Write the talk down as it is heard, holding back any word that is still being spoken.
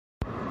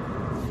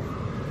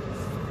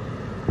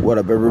What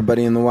up,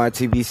 everybody in the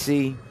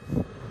YTBC?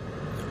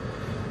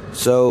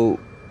 So,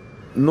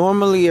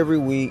 normally every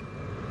week,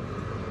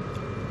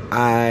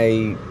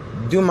 I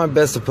do my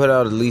best to put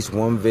out at least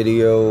one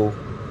video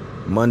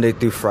Monday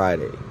through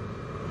Friday.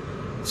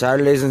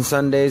 Saturdays and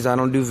Sundays, I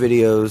don't do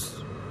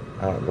videos.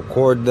 I don't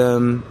record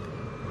them.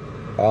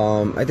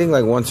 I think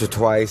like once or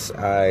twice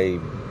I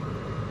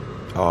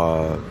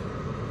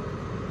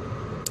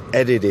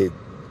edited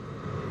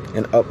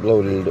and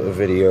uploaded a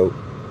video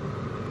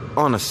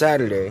on a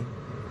Saturday.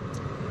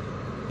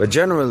 But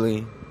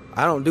generally,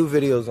 I don't do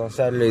videos on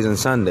Saturdays and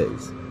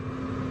Sundays.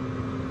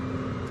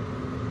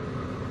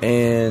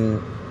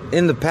 And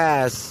in the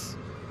past,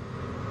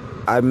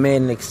 I've made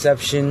an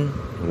exception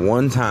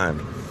one time.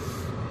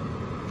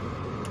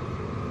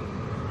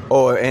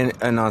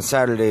 And on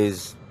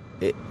Saturdays,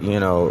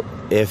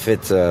 if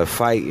it's a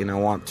fight and I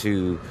want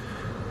to,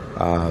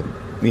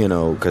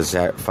 because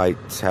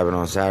fights happen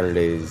on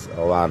Saturdays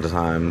a lot of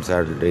times.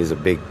 Saturday's a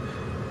big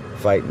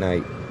fight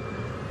night.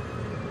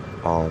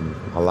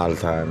 A lot of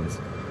times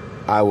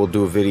I will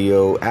do a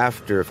video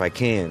after if I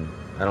can.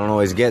 I don't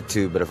always get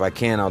to, but if I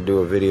can, I'll do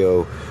a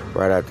video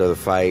right after the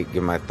fight,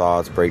 give my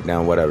thoughts,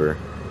 breakdown, whatever.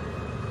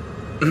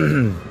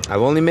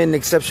 I've only made an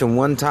exception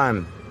one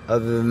time.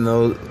 Other than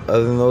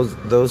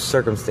those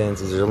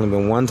circumstances, there's only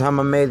been one time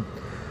I made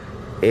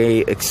a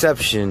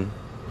exception,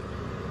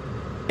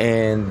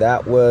 and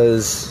that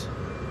was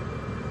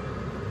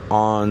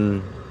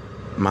on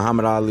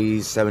Muhammad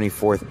Ali's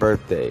 74th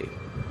birthday.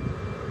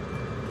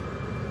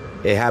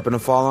 It happened to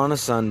fall on a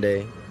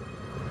Sunday,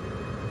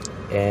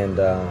 and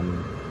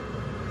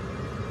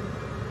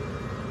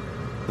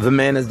the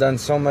man has done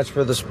so much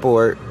for the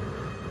sport.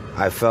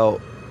 I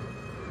felt,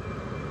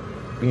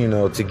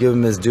 to give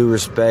him his due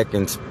respect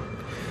and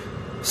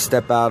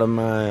step out of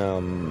my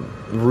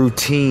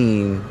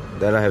routine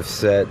that I have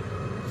set,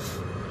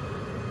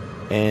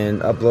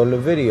 and uploaded a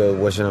video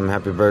wishing him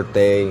happy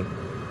birthday,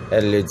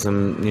 edited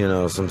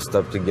some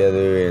stuff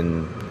together,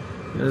 and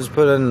just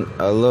put in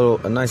a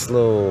nice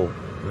little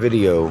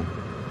video.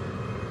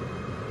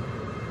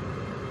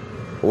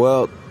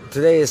 Well,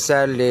 today is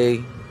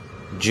Saturday,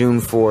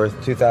 June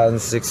 4th,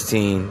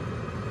 2016,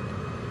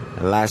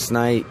 and last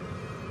night,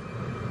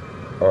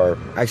 or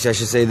actually I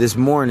should say this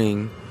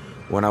morning,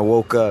 when I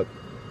woke up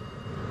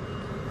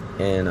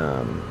and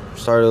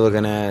started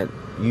looking at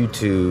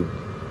YouTube,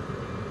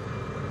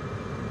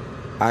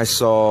 I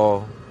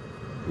saw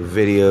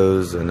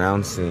videos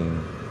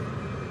announcing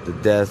the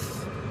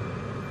death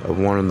of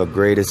one of the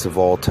greatest of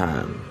all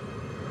time.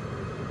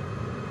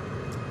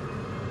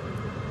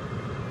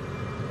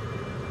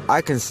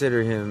 I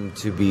consider him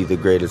to be the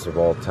greatest of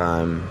all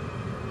time,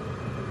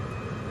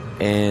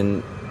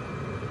 and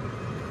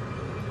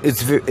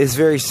it's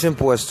very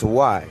simple as to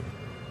why.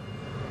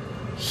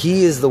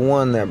 He is the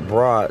one that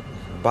brought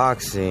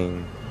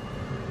boxing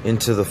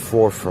into the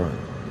forefront.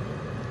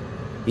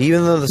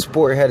 Even though the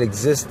sport had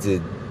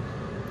existed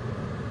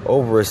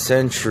over a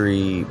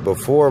century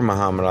before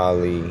Muhammad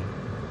Ali,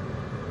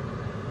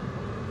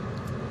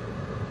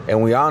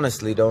 and we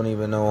honestly don't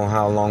even know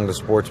how long the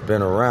sport's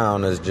been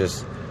around,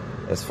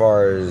 as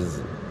far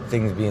as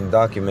things being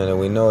documented,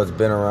 we know it's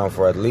been around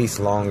for at least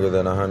longer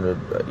than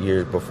 100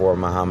 years before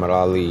Muhammad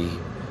Ali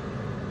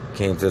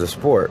came to the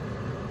sport.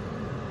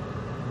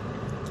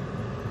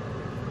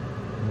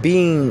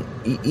 Even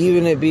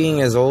it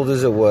being as old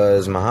as it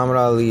was, Muhammad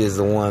Ali is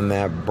the one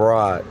that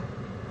brought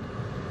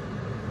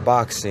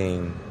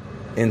boxing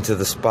into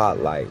the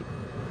spotlight.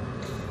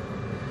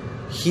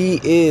 He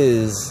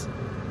is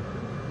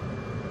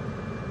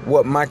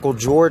what Michael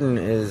Jordan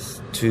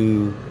is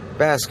to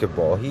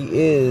basketball. He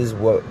is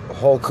what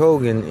Hulk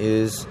Hogan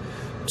is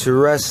to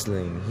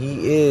wrestling.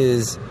 He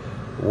is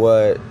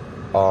what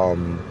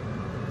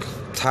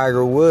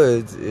Tiger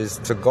Woods is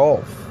to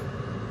golf.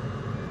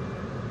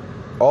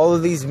 All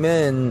of these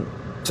men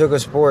took a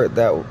sport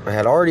that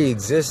had already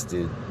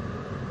existed,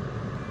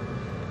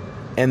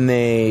 and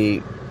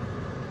they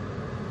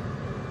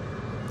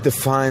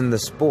defined the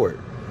sport.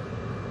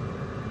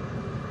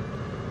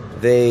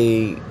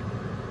 They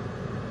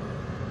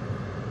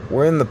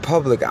were in the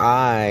public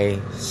eye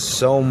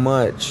so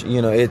much,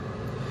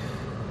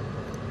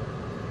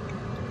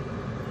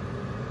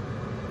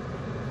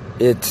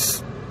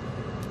 it's,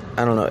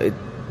 I don't know,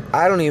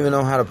 I don't even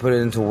know how to put it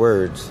into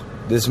words.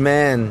 This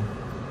man,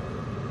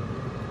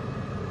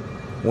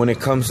 when it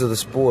comes to the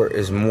sport,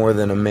 is more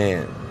than a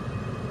man.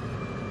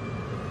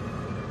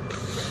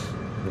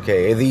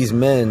 Okay, these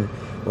men,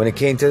 when it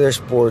came to their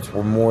sports,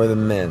 were more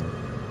than men.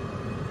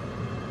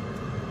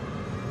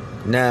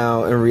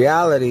 Now, in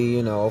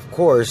reality, of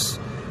course,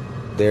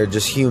 they're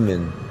just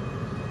human.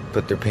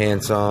 Put their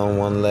pants on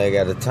one leg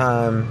at a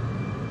time.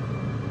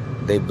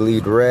 They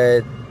bleed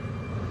red.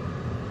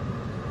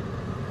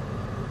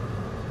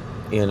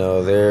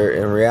 They're,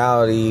 in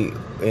reality,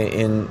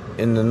 in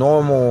the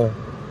normal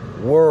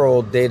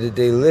world,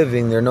 day-to-day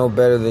living, they're no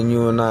better than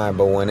you and I.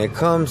 But when it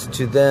comes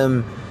to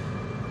them,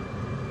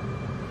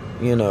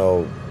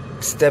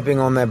 stepping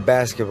on that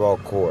basketball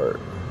court,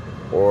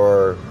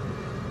 or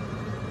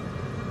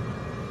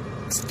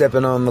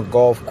stepping on the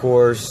golf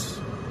course,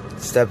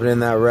 stepping in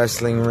that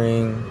wrestling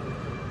ring,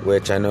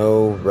 which I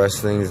know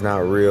wrestling is not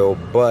real,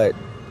 but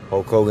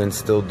Hulk Hogan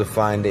still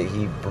defined it.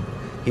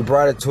 He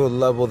brought it to a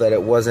level that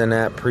it wasn't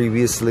at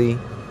previously.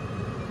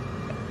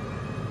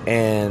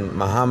 And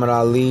Muhammad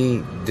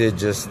Ali did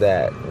just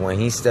that. When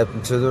he stepped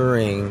into the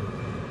ring,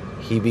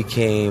 he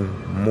became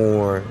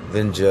more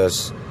than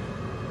just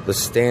the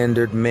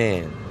standard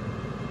man.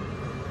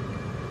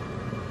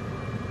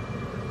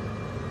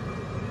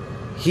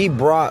 He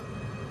brought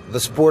the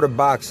sport of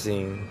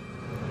boxing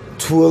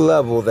to a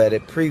level that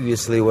it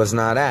previously was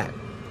not at.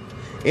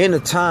 In a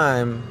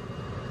time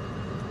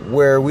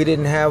where we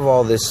didn't have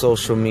all this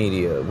social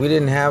media, we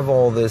didn't have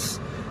all this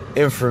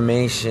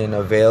information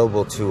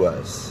available to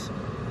us,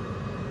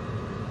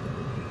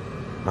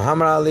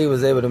 Muhammad Ali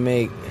was able to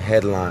make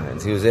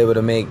headlines. He was able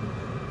to make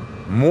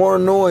more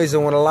noise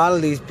than what a lot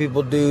of these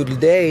people do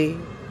today,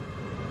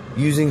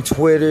 using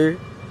Twitter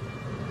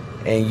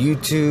and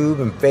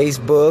YouTube and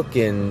Facebook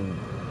and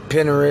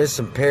Pinterest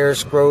and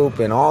Periscope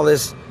and all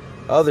this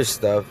other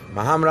stuff.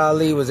 Muhammad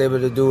Ali was able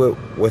to do it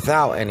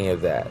without any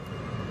of that.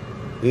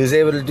 He was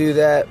able to do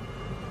that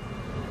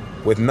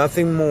with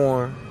nothing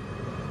more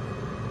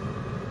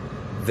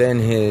than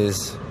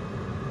his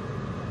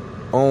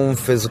own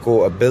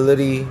physical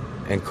ability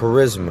and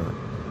charisma.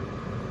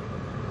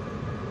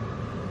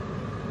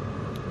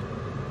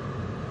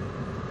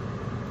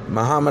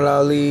 Muhammad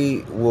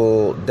Ali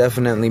will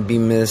definitely be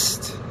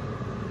missed.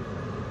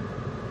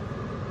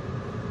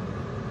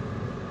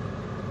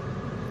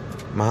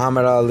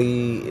 Muhammad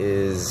Ali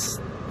is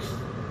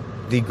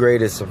the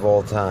greatest of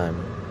all time.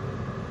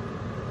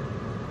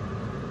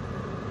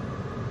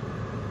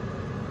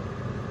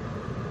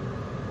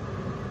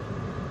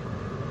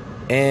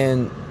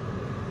 And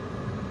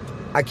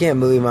I can't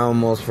believe I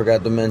almost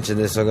forgot to mention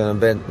this. I'm going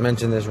to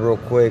mention this real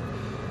quick.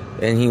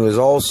 And he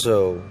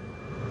also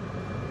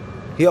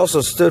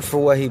stood for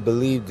what he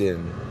believed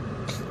in.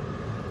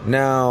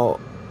 Now,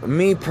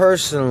 me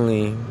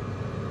personally,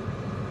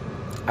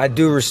 I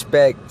do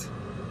respect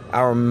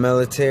our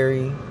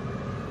military.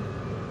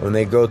 When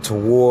they go to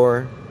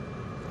war,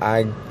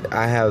 I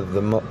have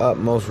the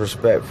utmost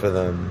respect for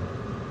them.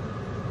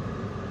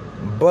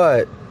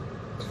 But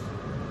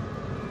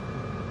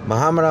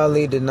Muhammad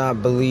Ali did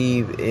not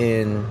believe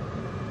in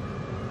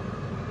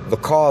the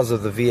cause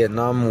of the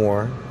Vietnam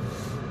War,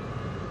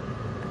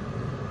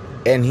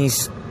 and he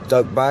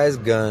stuck by his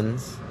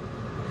guns,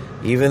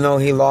 even though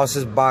he lost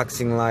his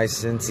boxing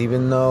license,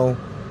 even though,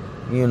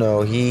 you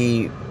know,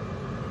 he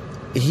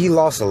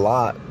lost a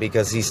lot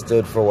because he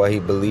stood for what he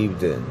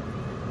believed in.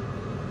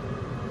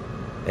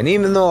 And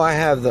even though I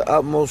have the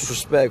utmost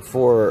respect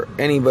for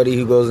anybody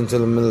who goes into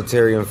the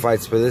military and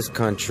fights for this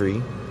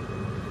country,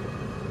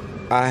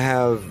 I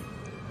have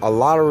a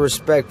lot of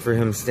respect for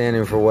him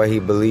standing for what he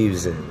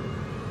believes in.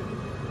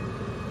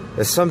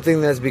 It's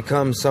something that's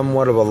become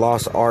somewhat of a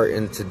lost art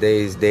in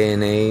today's day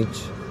and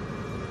age.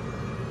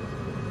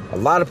 A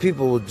lot of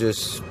people are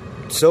just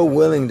so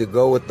willing to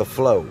go with the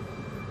flow.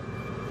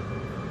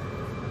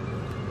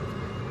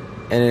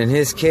 And in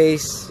his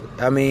case,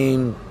 I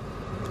mean,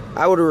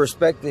 I would have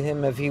respected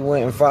him if he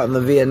went and fought in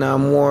the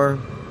Vietnam War.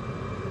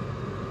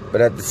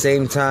 But at the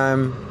same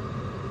time,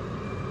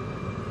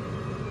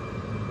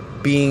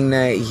 being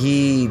that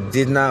he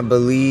did not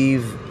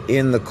believe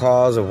in the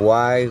cause of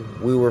why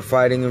we were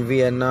fighting in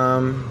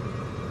Vietnam,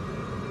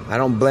 I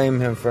don't blame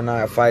him for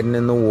not fighting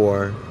in the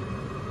war.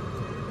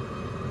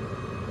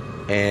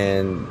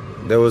 And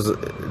there was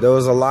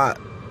a lot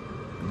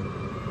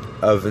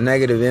of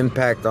negative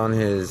impact on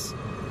his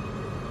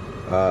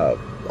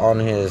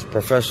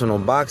professional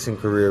boxing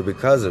career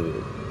because of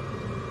it.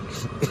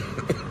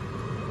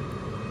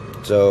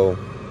 So,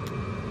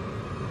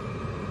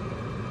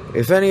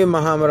 if any of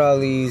Muhammad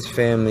Ali's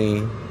family,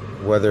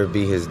 whether it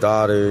be his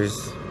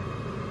daughters,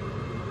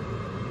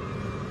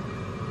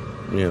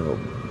 you know,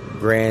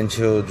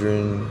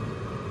 grandchildren,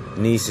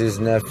 nieces,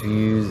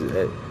 nephews,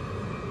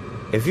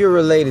 if you're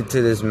related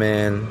to this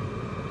man,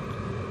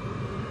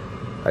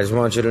 I just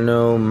want you to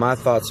know my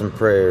thoughts and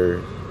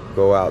prayers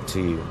go out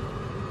to you.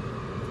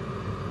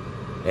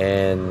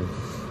 And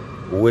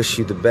wish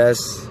you the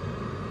best.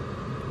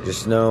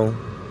 Just know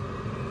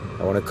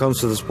that when it comes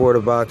to the sport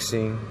of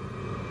boxing,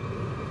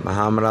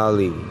 Muhammad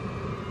Ali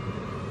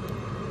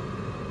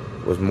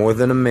was more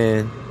than a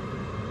man,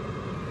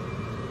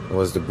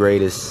 was the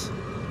greatest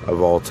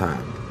of all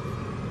time.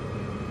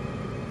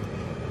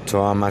 To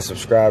all my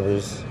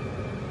subscribers,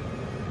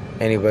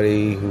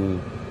 anybody who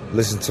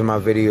listens to my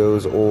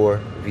videos,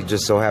 or if you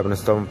just so happen to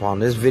stumble upon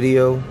this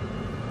video,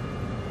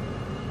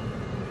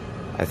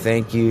 I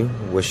thank you,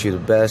 wish you the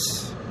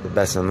best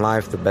in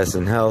life, the best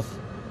in health,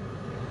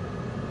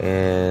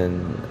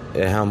 and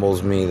it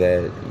humbles me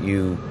that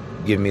you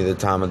give me the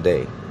time of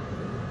day.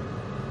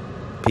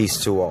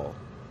 Peace to all.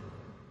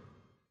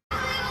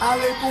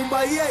 Ali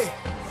Boombaye,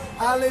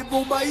 Ali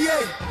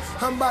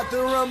Boombaye. I'm about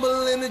to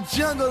rumble in the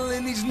jungle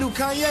in these new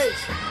Kanye's.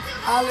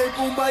 Ali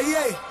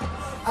Boombaye,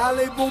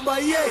 Ali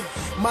Boombaye.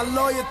 My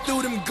lawyer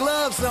threw them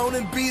gloves on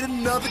and beat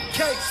another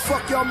case.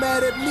 Fuck y'all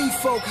mad at me,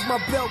 folks, my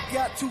belt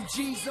got 2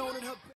 G's on it.